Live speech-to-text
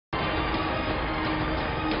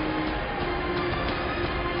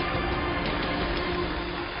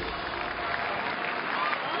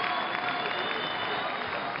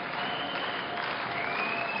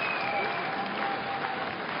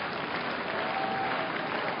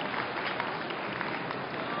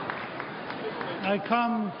I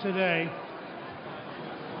come today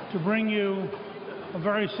to bring you a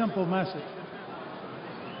very simple message.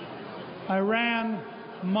 Iran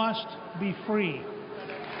must be free.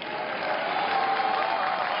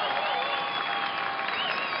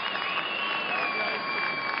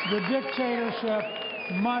 The dictatorship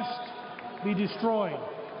must be destroyed.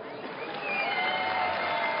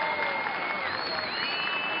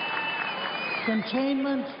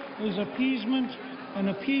 Containment is appeasement, and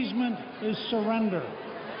appeasement is surrender.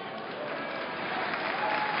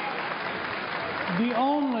 The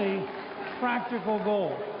only practical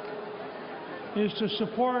goal is to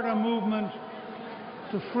support a movement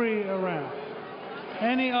to free Iran.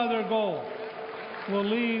 Any other goal will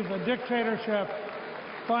leave a dictatorship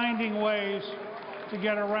finding ways to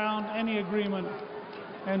get around any agreement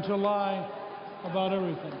and to lie about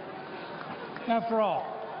everything. After all,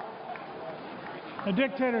 a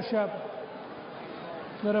dictatorship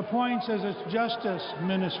that appoints as its justice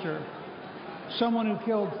minister someone who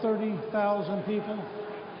killed 30,000 people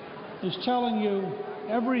is telling you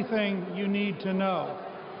everything you need to know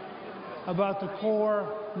about the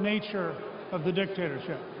core nature of the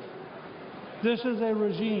dictatorship. This is a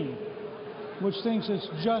regime which thinks it's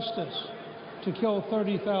justice to kill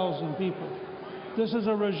 30,000 people. This is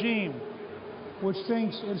a regime which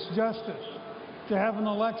thinks it's justice to have an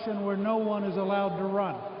election where no one is allowed to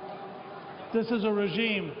run. This is a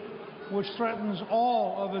regime which threatens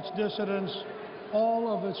all of its dissidents,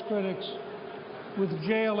 all of its critics, with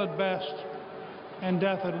jail at best and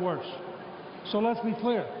death at worst. So let's be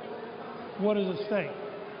clear. What is at stake?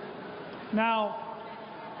 Now,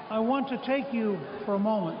 I want to take you for a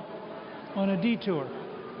moment on a detour,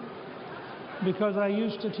 because I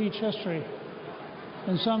used to teach history,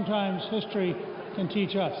 and sometimes history can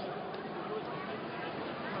teach us.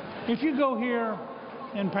 If you go here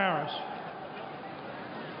in Paris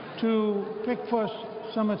to Picpus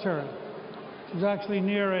Cemetery, which is actually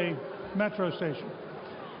near a metro station,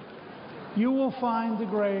 you will find the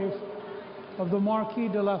grave of the Marquis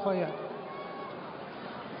de Lafayette.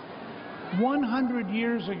 100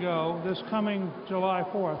 years ago, this coming July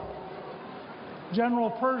 4th,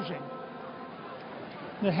 General Pershing,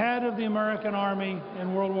 the head of the American Army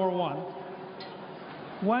in World War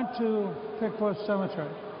I, went to Picpus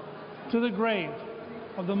Cemetery, to the grave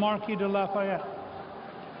of the Marquis de Lafayette.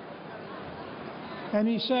 And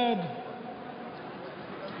he said,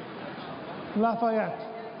 "Lafayette,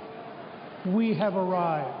 we have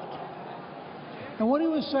arrived." And what he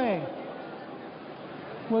was saying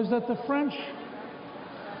was that the French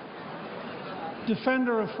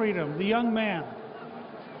defender of freedom, the young man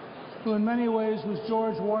who in many ways was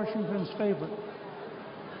George Washington's favorite,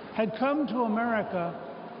 had come to America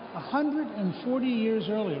 140 years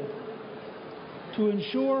earlier to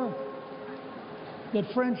ensure that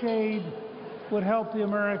French aid would help the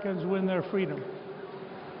Americans win their freedom.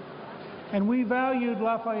 And we valued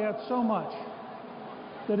Lafayette so much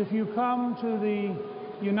that if you come to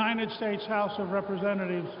the United States House of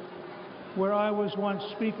Representatives, where I was once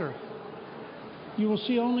Speaker, you will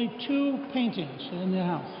see only two paintings in the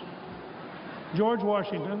house. George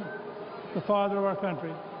Washington, the father of our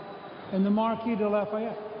country, and the Marquis de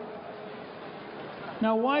Lafayette.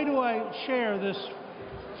 Now, why do I share this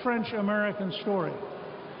French-American story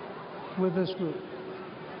with this group?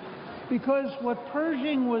 Because what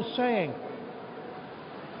Pershing was saying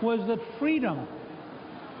was that freedom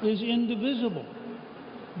is indivisible,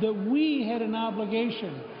 that we had an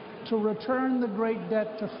obligation to return the great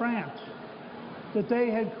debt to France that they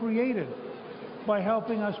had created by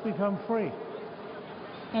helping us become free.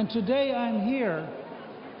 And today I'm here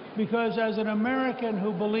because as an American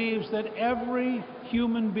who believes that every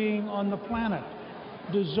human being on the planet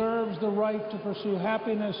deserves the right to pursue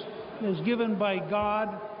happiness and is given by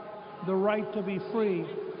God the right to be free,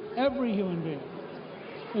 every human being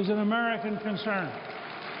is an American concern.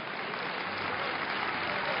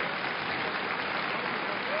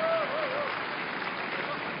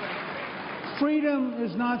 Freedom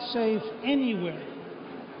is not safe anywhere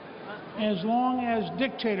as long as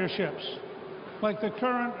dictatorships, like the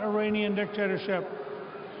current Iranian dictatorship,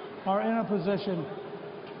 are in a position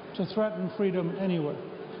to threaten freedom anywhere.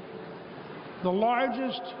 The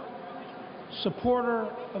largest supporter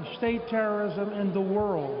of state terrorism in the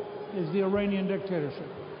world is the Iranian dictatorship.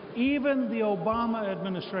 Even the Obama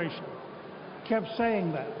administration kept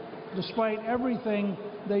saying that, despite everything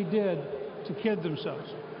they did to kid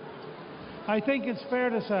themselves. I think it's fair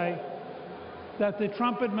to say that the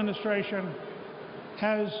Trump administration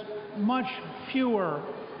has much fewer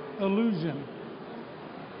illusions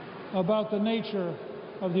about the nature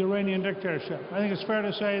of the Iranian dictatorship. I think it's fair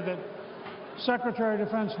to say that Secretary of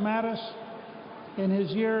Defense Mattis in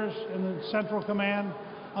his years in the Central Command,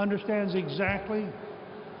 understands exactly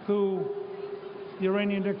who the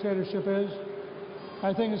Iranian dictatorship is.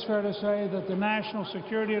 I think it's fair to say that the National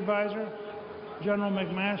Security Advisor, General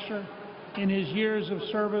McMaster, in his years of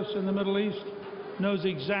service in the Middle East, knows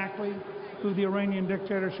exactly who the Iranian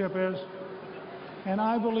dictatorship is. And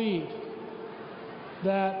I believe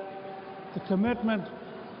that the commitment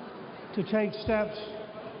to take steps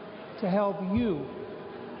to help you,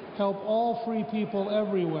 help all free people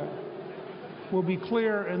everywhere, will be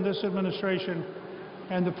clear in this administration,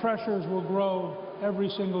 and the pressures will grow every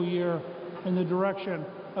single year in the direction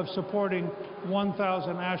of supporting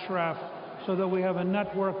 1,000 Ashraf so that we have a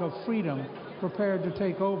network of freedom prepared to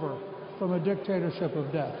take over from a dictatorship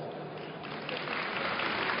of death.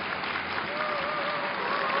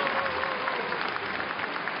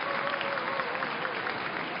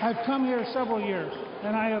 I've come here several years,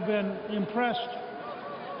 and I have been impressed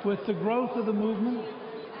with the growth of the movement,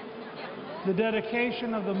 the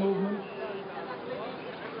dedication of the movement,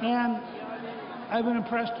 and I've been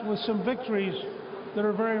impressed with some victories that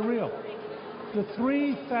are very real. The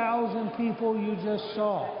 3,000 people you just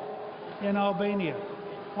saw in Albania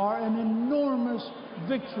are an enormous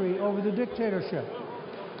victory over the dictatorship.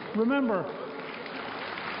 Remember,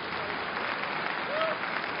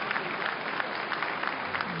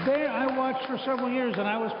 I watched for several years, and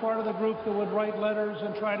I was part of the group that would write letters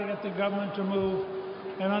and try to get the government to move.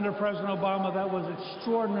 And under President Obama, that was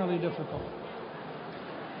extraordinarily difficult.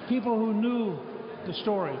 People who knew the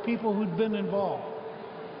story, people who'd been involved.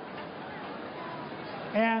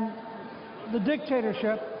 And the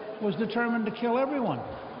dictatorship was determined to kill everyone.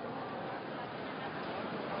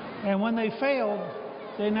 And when they failed,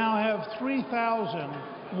 they now have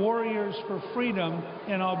 3,000 warriors for freedom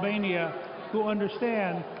in Albania who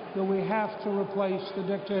understand that we have to replace the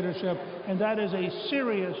dictatorship, and that is a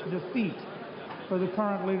serious defeat for the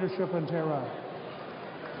current leadership in Tehran.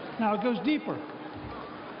 Now, it goes deeper.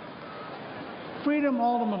 Freedom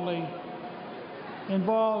ultimately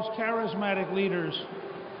involves charismatic leaders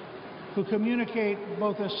who communicate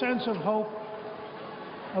both a sense of hope,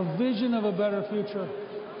 a vision of a better future,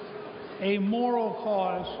 a moral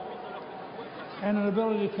cause, and an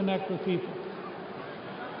ability to connect with people.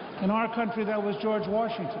 In our country, that was George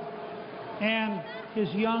Washington and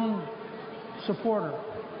his young supporter,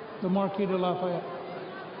 the Marquis de Lafayette.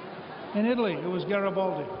 In Italy, it was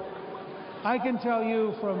Garibaldi. I can tell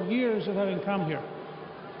you from years of having come here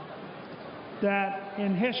that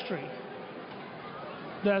in history,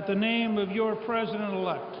 that the name of your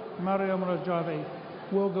president-elect, Mario Draghi,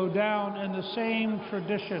 will go down in the same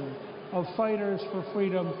tradition of fighters for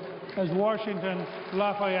freedom as Washington,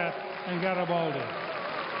 Lafayette, and Garibaldi.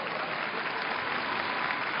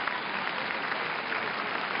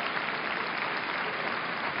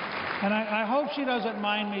 And I hope she doesn't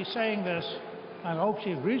mind me saying this. I hope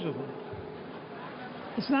she agrees with me.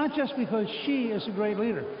 It's not just because she is a great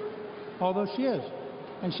leader, although she is.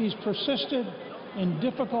 And she's persisted in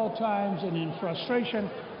difficult times and in frustration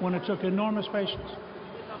when it took enormous patience.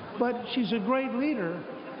 But she's a great leader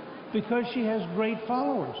because she has great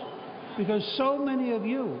followers, because so many of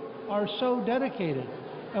you are so dedicated.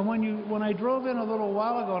 And when I drove in a little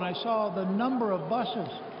while ago and I saw the number of buses,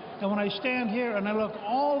 and when I stand here and I look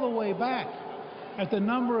all the way back at the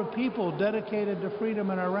number of people dedicated to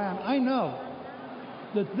freedom in Iran, I know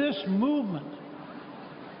that this movement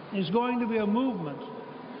is going to be a movement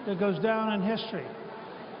that goes down in history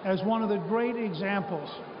as one of the great examples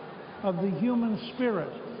of the human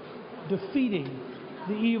spirit defeating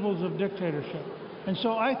the evils of dictatorship. And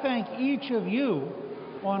so I thank each of you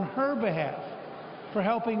on her behalf for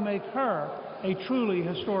helping make her a truly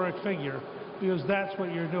historic figure, because that's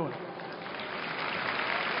what you're doing.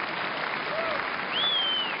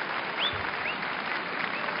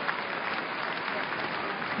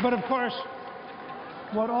 But of course,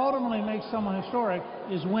 what ultimately makes someone historic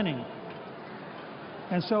is winning.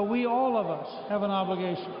 And so we, all of us, have an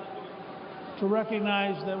obligation to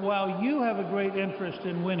recognize that while you have a great interest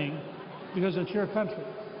in winning, because it's your country,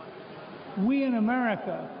 we in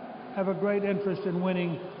America have a great interest in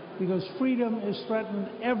winning because freedom is threatened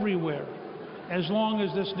everywhere as long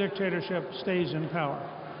as this dictatorship stays in power.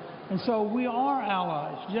 And so we are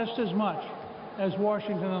allies just as much as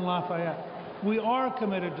Washington and Lafayette. We are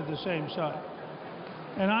committed to the same side.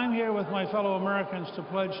 And I'm here with my fellow Americans to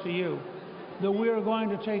pledge to you that we are going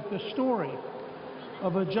to take the story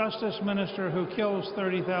of a justice minister who kills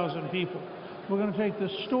 30,000 people. We're going to take the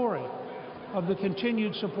story of the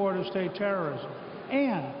continued support of state terrorism.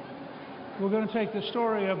 And we're going to take the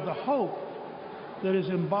story of the hope that is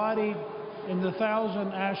embodied in the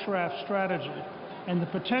 1,000 Ashraf strategy and the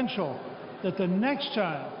potential that the next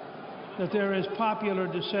time that there is popular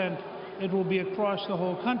dissent, it will be across the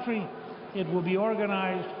whole country, it will be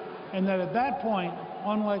organized, and that at that point,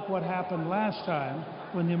 unlike what happened last time,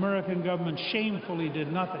 when the American government shamefully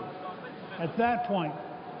did nothing, at that point,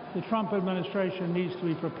 the Trump administration needs to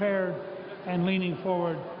be prepared and leaning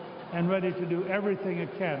forward and ready to do everything it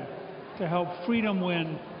can to help freedom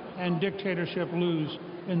win and dictatorship lose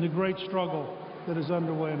in the great struggle that is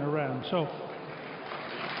underway in Iran. So,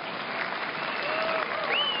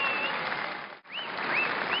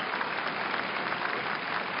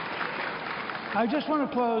 I just want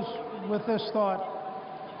to close with this thought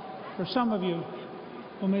for some of you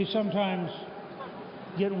who may sometimes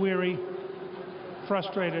get weary,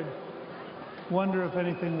 frustrated, wonder if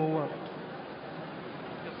anything will work.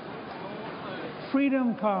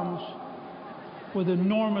 Freedom comes with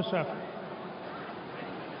enormous effort,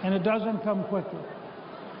 and it doesn't come quickly.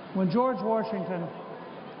 When George Washington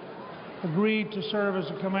agreed to serve as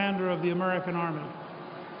the commander of the American Army,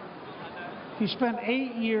 he spent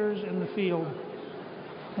 8 years in the field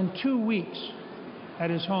and 2 weeks at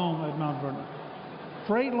his home at Mount Vernon.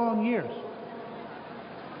 For 8 long years,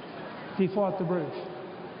 he fought the British.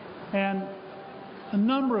 And a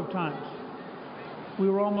number of times, we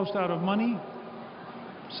were almost out of money.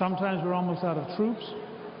 Sometimes we were almost out of troops.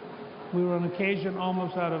 We were on occasion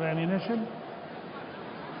almost out of ammunition.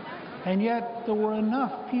 And yet, there were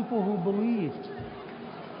enough people who believed.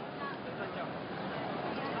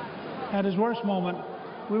 At his worst moment,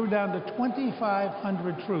 we were down to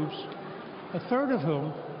 2,500 troops, a third of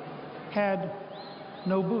whom had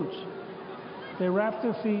no boots. They wrapped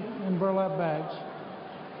their feet in burlap bags,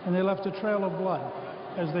 and they left a trail of blood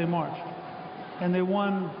as they marched. And they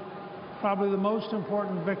won probably the most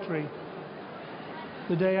important victory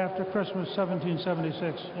the day after Christmas,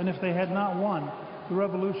 1776. And if they had not won, the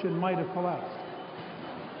revolution might have collapsed.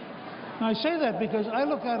 Now, I say that because I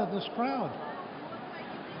look out at this crowd.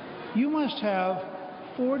 You must have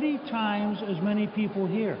 40 times as many people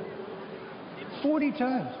here, 40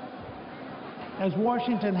 times, as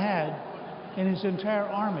Washington had in his entire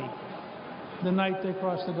army the night they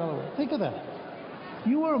crossed the Delaware. Think of that.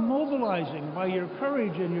 You are mobilizing by your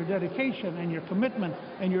courage and your dedication and your commitment,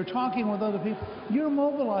 and you're talking with other people. You're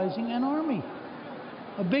mobilizing an army,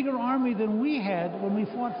 a bigger army than we had when we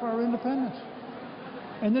fought for our independence.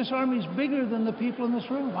 And this army is bigger than the people in this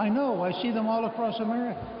room. I know. I see them all across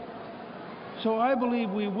America. So I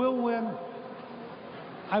believe we will win.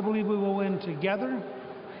 I believe we will win together.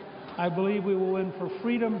 I believe we will win for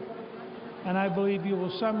freedom. And I believe you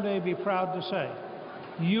will someday be proud to say,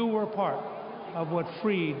 you were part of what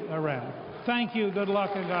freed Iran. Thank you, good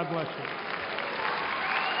luck, and God bless you.